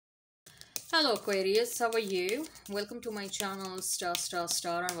Hello Aquarius, how are you? Welcome to my channel star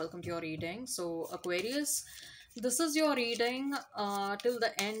and welcome to your reading. So Aquarius, this is your reading till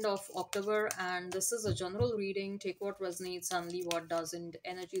the end of October, and this is a general reading. Take what resonates and leave what doesn't.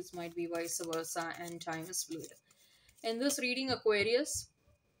 Energies might be vice versa and time is fluid. In this reading Aquarius,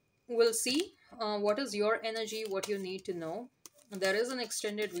 we'll see what is your energy, what you need to know. There is an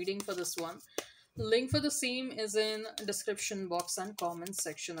extended reading for this one. Link for the same is in description box and comments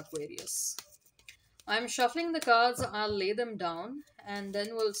section Aquarius. I'm shuffling the cards, I'll lay them down, and then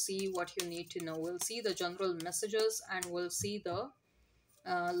we'll see what you need to know. We'll see the general messages and we'll see the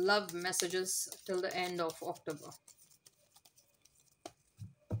love messages till the end of October.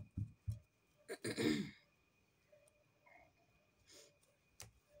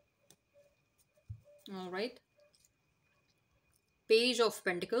 All right. Page of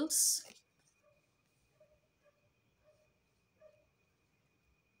Pentacles.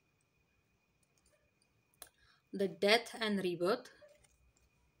 The Death and Rebirth.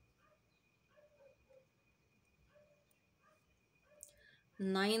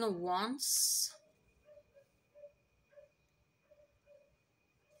 Nine of Wands.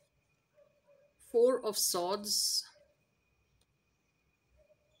 Four of Swords.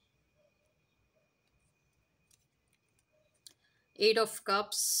 Eight of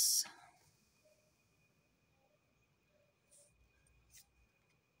Cups.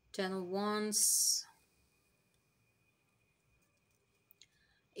 Ten of Wands.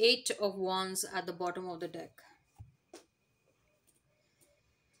 Eight of Wands at the bottom of the deck.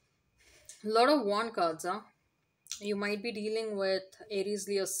 A lot of wand cards, huh? You might be dealing with Aries,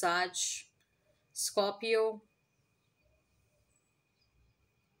 Leo, Sag, Scorpio,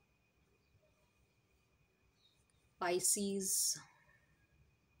 Pisces,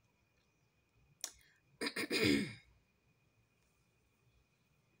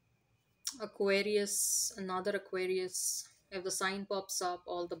 Aquarius, another Aquarius. If the sign pops up,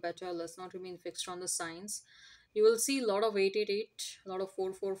 all the better. Let's not remain fixed on the signs. You will see a lot of 888, a lot of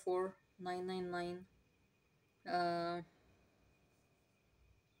 444, 999, uh,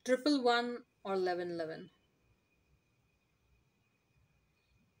 111 or 1111.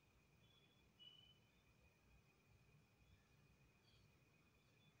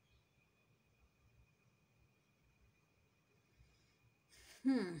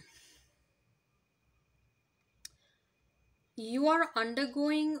 You are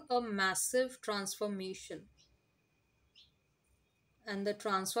undergoing a massive transformation, and the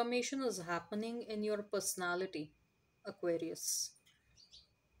transformation is happening in your personality, Aquarius.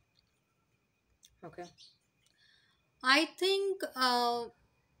 Okay. I think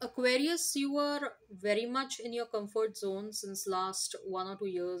Aquarius, you are very much in your comfort zone since last 1 or 2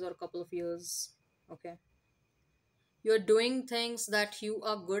 years or a couple of years. Okay. You're doing things that you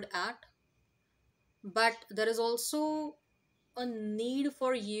are good at, but there is also a need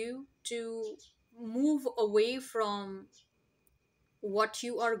for you to move away from what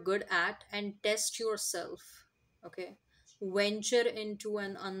you are good at and test yourself. Okay. Venture into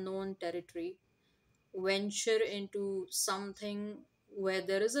an unknown territory, venture into something where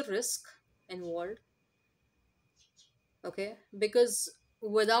there is a risk involved. Okay, because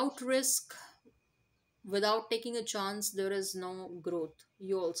without risk, without taking a chance, there is no growth.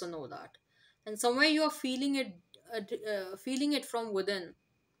 You also know that, and somewhere you are feeling it from within,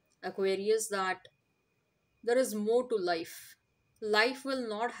 Aquarius, that there is more to life. Life will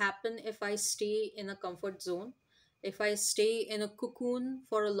not happen if I stay in a comfort zone, if I stay in a cocoon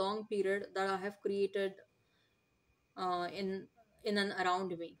for a long period that I have created in and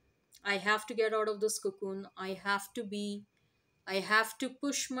around me. I have to get out of this cocoon. I have to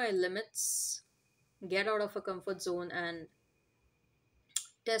push my limits, get out of a comfort zone and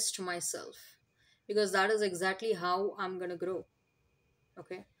test myself, because that is exactly how I'm going to grow.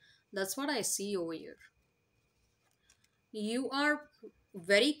 Okay? That's what I see over here. You are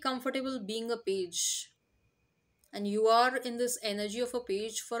very comfortable being a page, and you are in this energy of a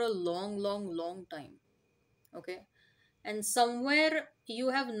page for a long time. Okay? And somewhere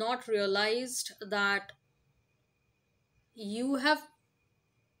you have not realized that you have,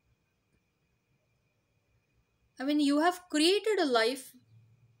 you have created a life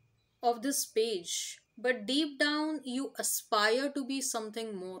of this page, but deep down you aspire to be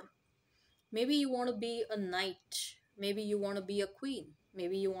something more. Maybe you want to be a knight, maybe you want to be a queen,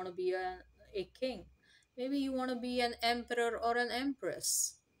 maybe you want to be a king, maybe you want to be an emperor or an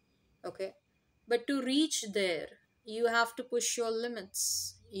empress. Okay, but to reach there, you have to push your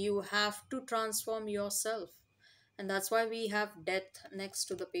limits, you have to transform yourself, and that's why we have death next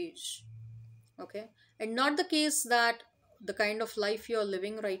to the page. Okay, and not the case that the kind of life you're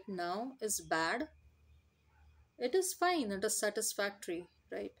living right now is bad, it is fine, it is satisfactory,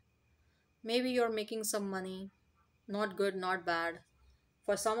 right? Maybe you're making some money, not good, not bad.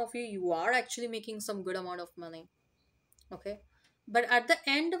 For some of you, you are actually making some good amount of money, okay? But at the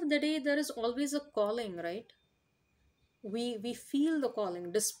end of the day, there is always a calling, right? We feel the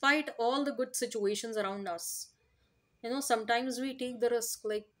calling despite all the good situations around us. Sometimes we take the risk,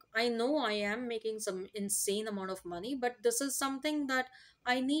 like, I know I am making some insane amount of money, but this is something that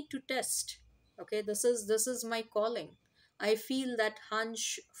I need to test. Okay, this is my calling. I feel that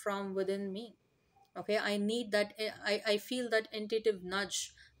hunch from within me. Okay, I need that. I feel that intuitive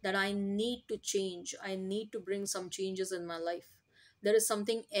nudge that I need to change, I need to bring some changes in my life. There is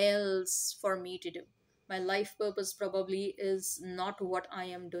something else for me to do. My life purpose probably is not what I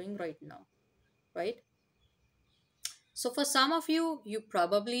am doing right now, right? So for some of you, you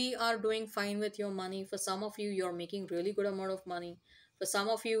probably are doing fine with your money. For some of you, you're making really good amount of money. For some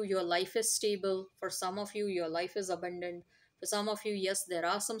of you, your life is stable. For some of you, your life is abundant. For some of you, yes, there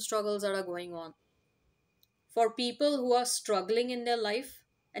are some struggles that are going on. For people who are struggling in their life,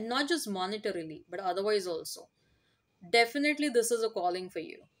 and not just monetarily, but otherwise also, definitely this is a calling for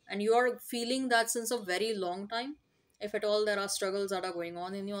you. And you are feeling that since a very long time, if at all there are struggles that are going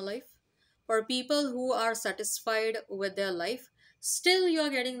on in your life. For people who are satisfied with their life, still you are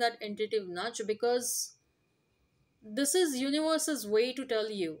getting that intuitive nudge, because this is universe's way to tell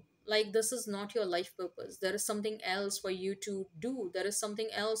you, like, this is not your life purpose. There is something else for you to do, there is something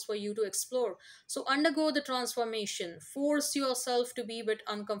else for you to explore. So undergo the transformation, force yourself to be a bit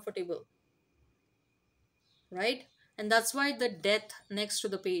uncomfortable, right? And that's why the death next to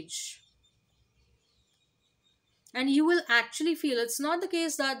the page. And you will actually feel, it's not the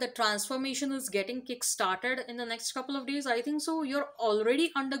case that the transformation is getting kick started in the next couple of days. I think so you're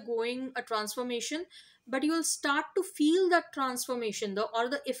already undergoing a transformation, but you will start to feel that transformation, or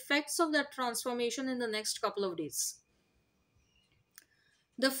the effects of that transformation in the next couple of days.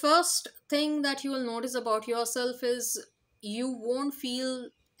 The first thing that you will notice about yourself is you won't feel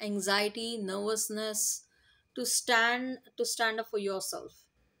anxiety, nervousness to stand up for yourself,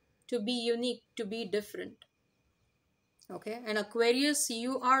 to be unique, to be different. Okay, and Aquarius,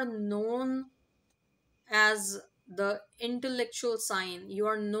 you are known as the intellectual sign. You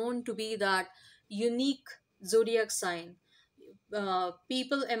are known to be that unique zodiac sign.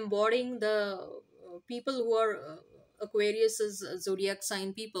 People embodying the people who are Aquarius's zodiac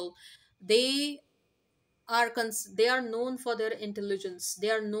sign people, they they are known for their intelligence.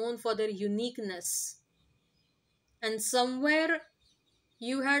 They are known for their uniqueness. And somewhere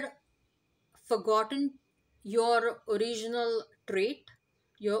you had forgotten your original trait,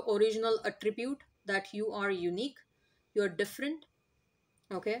 your original attribute, that you are unique, you're different.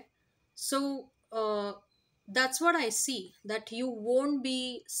 Okay, so that's what I see, that you won't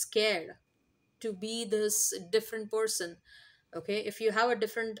be scared to be this different person. Okay, if you have a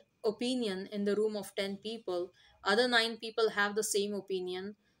different opinion in the room of 10 people, other 9 people have the same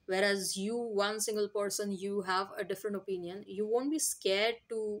opinion, whereas you, one single person, you have a different opinion. You won't be scared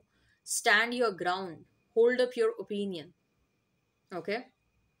to stand your ground, hold up your opinion. Okay,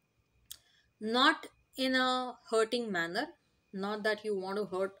 not in a hurting manner, not that you want to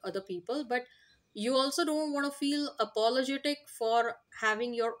hurt other people, but you also don't want to feel apologetic for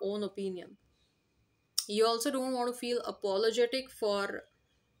having your own opinion. You also don't want to feel apologetic for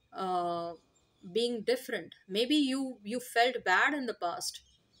uh, being different. Maybe you felt bad in the past,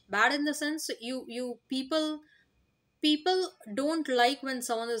 bad in the sense, you people don't like when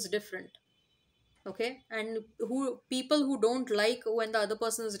someone is different. Okay, and who people who don't like when the other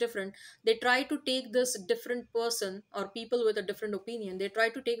person is different, they try to take this different person, or people with a different opinion, they try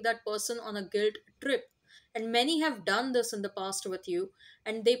to take that person on a guilt trip. And many have done this in the past with you,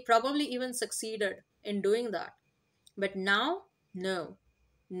 and they probably even succeeded in doing that. But now, no,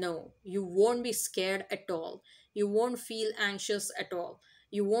 no, you won't be scared at all. You won't feel anxious at all.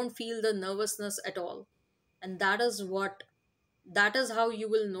 You won't feel the nervousness at all. And that is how you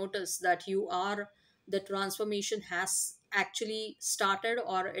will notice that you are, the transformation has actually started,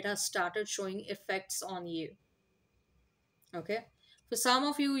 or it has started showing effects on you. Okay, for some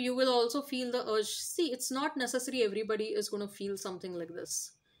of you, you will also feel the urge. See, it's not necessary everybody is going to feel something like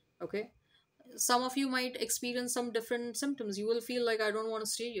this. Okay, some of you might experience some different symptoms. You will feel like, I don't want to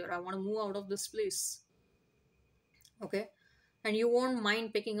stay here, I want to move out of this place. Okay, and you won't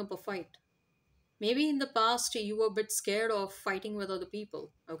mind picking up a fight. Maybe in the past you were a bit scared of fighting with other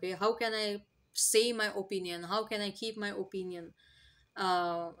people. Okay, how can I say my opinion, how can I keep my opinion,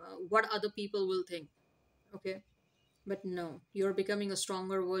 uh, what other people will think. Okay, but no, you're becoming a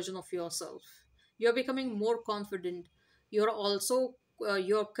stronger version of yourself. You're becoming more confident. You're also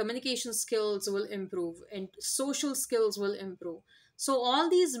your communication skills will improve and social skills will improve. So all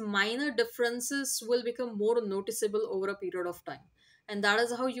these minor differences will become more noticeable over a period of time, and that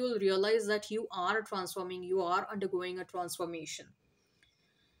is how you will realize that you are transforming, you are undergoing a transformation.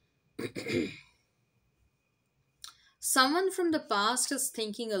 Someone from the past is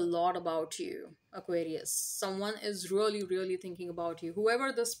thinking a lot about you, Aquarius. Someone is really, really thinking about you.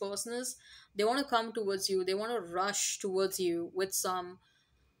 Whoever this person is, they want to come towards you, they want to rush towards you with some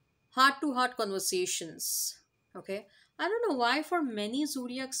heart to heart conversations. Okay. I don't know why, for many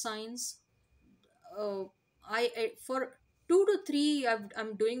zodiac signs, uh, for 2 to 3,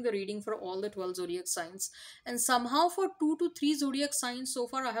 I'm doing the reading for all the 12 zodiac signs, and somehow for 2 to 3 zodiac signs so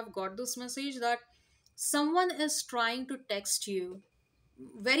far, I have got this message that someone is trying to text you.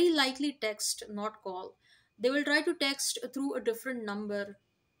 Very likely text, not call. They will try to text through a different number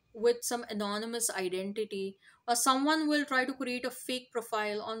with some anonymous identity, or someone will try to create a fake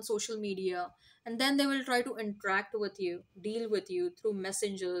profile on social media, and then they will try to interact with you, deal with you through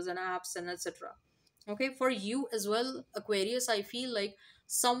messengers and apps and etc. Okay, for you as well, Aquarius, I feel like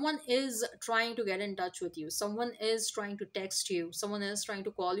someone is trying to get in touch with you, someone is trying to text you, someone is trying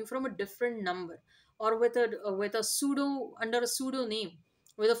to call you from a different number, or with a pseudo, under a pseudo name,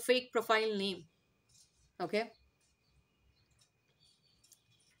 with a fake profile name. Okay.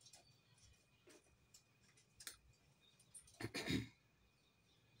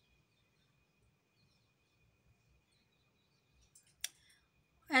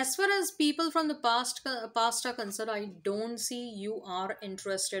 As far as people from the past are concerned, I don't see you are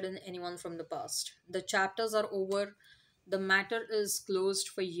interested in anyone from the past. The chapters are over, the matter is closed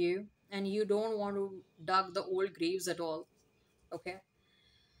for you, and you don't want to dug the old graves at all. Okay,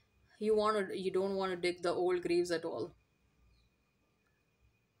 you don't want to dig the old graves at all.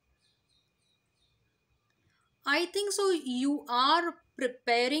 I think so. You are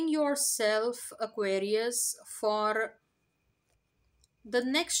preparing yourself, Aquarius, for the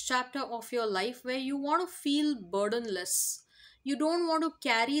next chapter of your life where you want to feel burdenless. You don't want to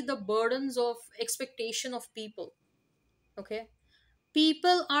carry the burdens of expectation of people. Okay,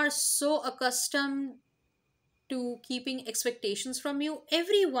 people are so accustomed to keeping expectations from you.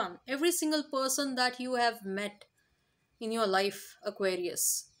 Everyone, every single person that you have met in your life,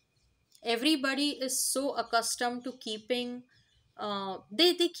 Aquarius, everybody is so accustomed to keeping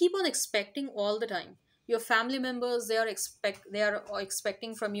they keep on expecting all the time. Your family members, they are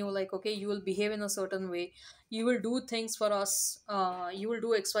expecting from you, like, okay, you will behave in a certain way, you will do things for us, you will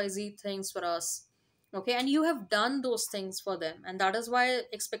do xyz things for us. Okay, and you have done those things for them, and that is why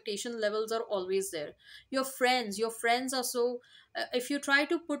expectation levels are always there. Your friends are so if you try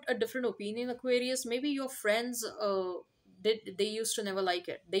to put a different opinion, Aquarius, maybe your friends they used to never like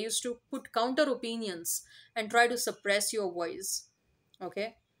it, they used to put counter opinions and try to suppress your voice.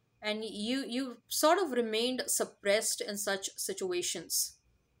 Okay, and you sort of remained suppressed in such situations.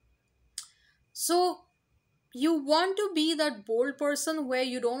 So you want to be that bold person where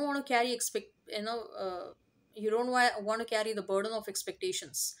you don't want to carry you don't want to carry the burden of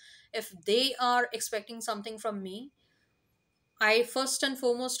expectations. If they are expecting something from me, I first and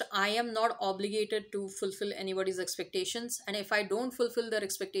foremost, I am not obligated to fulfill anybody's expectations. And if I don't fulfill their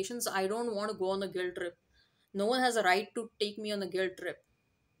expectations, I don't want to go on a guilt trip. No one has a right to take me on a guilt trip.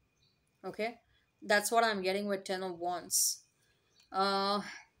 Okay? That's what I'm getting with 10 of Wands. Uh,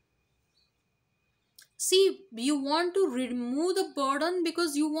 See, you want to remove the burden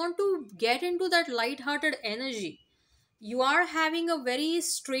because you want to get into that light-hearted energy. You are having a very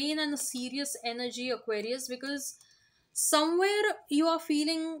strain and serious energy, Aquarius, because somewhere you are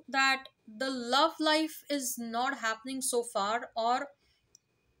feeling that the love life is not happening so far, or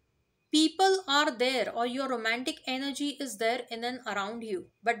people are there, or your romantic energy is there in and around you,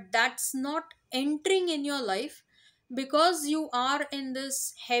 but that's not entering in your life because you are in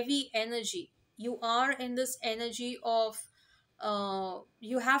this heavy energy. You are in this energy of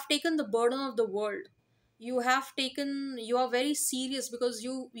you have taken the burden of the world. You are very serious because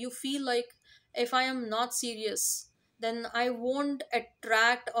you feel like, if I am not serious, then I won't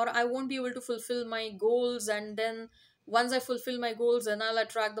attract, or I won't be able to fulfill my goals, and then once I fulfill my goals, then I'll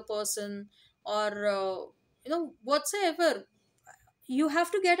attract the person, or whatsoever. You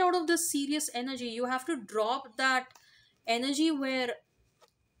have to get out of this serious energy. You have to drop that energy where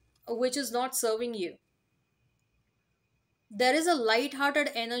which is not serving you. There is a light-hearted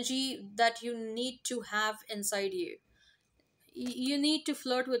energy that you need to have inside you. You need to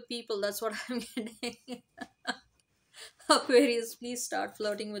flirt with people. That's what I'm getting. Aquarius, please start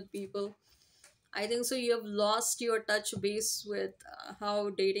flirting with people. I think so. You have lost your touch base with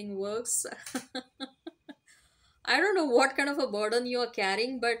how dating works. I don't know what kind of a burden you are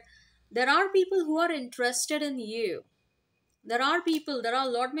carrying, but there are people who are interested in you. There are a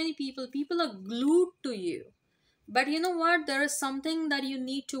lot many people are glued to you. But you know what? There is something that you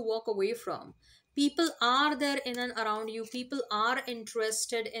need to walk away from. People are there in and around you, people are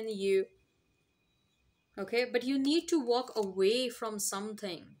interested in you, okay? But you need to walk away from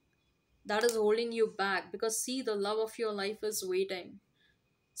something that is holding you back, because see, the love of your life is waiting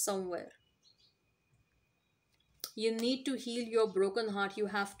somewhere. You need to heal your broken heart. You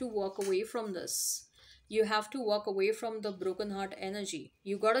have to walk away from this. You have to walk away from the broken heart energy.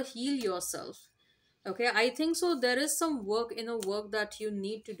 You got to heal yourself. Okay, I think so. There is some work, work that you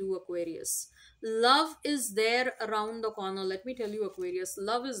need to do, Aquarius. Love is there around the corner. Let me tell you, Aquarius,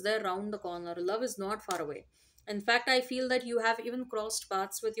 love is there around the corner. Love is not far away. In fact, I feel that you have even crossed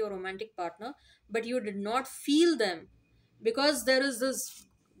paths with your romantic partner, but you did not feel them because there is this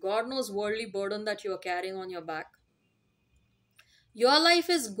God knows worldly burden that you are carrying on your back. Your life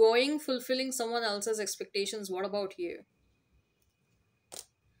is going fulfilling someone else's expectations. What about you?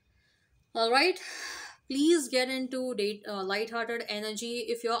 All right. Please get into light-hearted energy.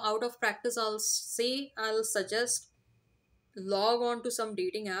 If you're out of practice, I'll suggest log on to some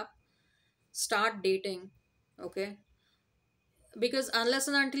dating app. Start dating. Okay. Because unless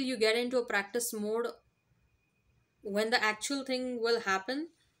and until you get into a practice mode, when the actual thing will happen,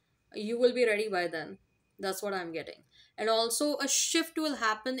 you will be ready by then. That's what I'm getting. And also a shift will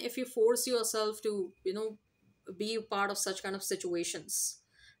happen if you force yourself to be a part of such kind of situations.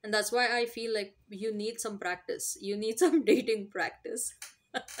 And that's why I feel like you need some practice, you need some dating practice.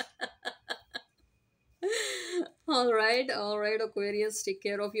 All right, Aquarius, take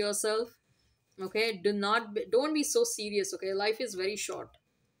care of yourself. Okay, don't be so serious. Okay, life is very short.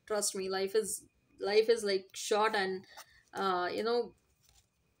 Trust me, life is like short. And uh you know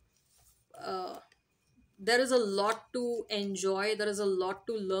uh there is a lot to enjoy, there is a lot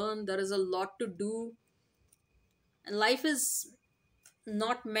to learn, there is a lot to do, and life is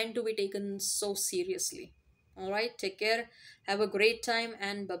not meant to be taken so seriously. All right, take care, have a great time,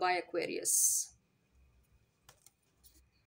 and bye bye, Aquarius.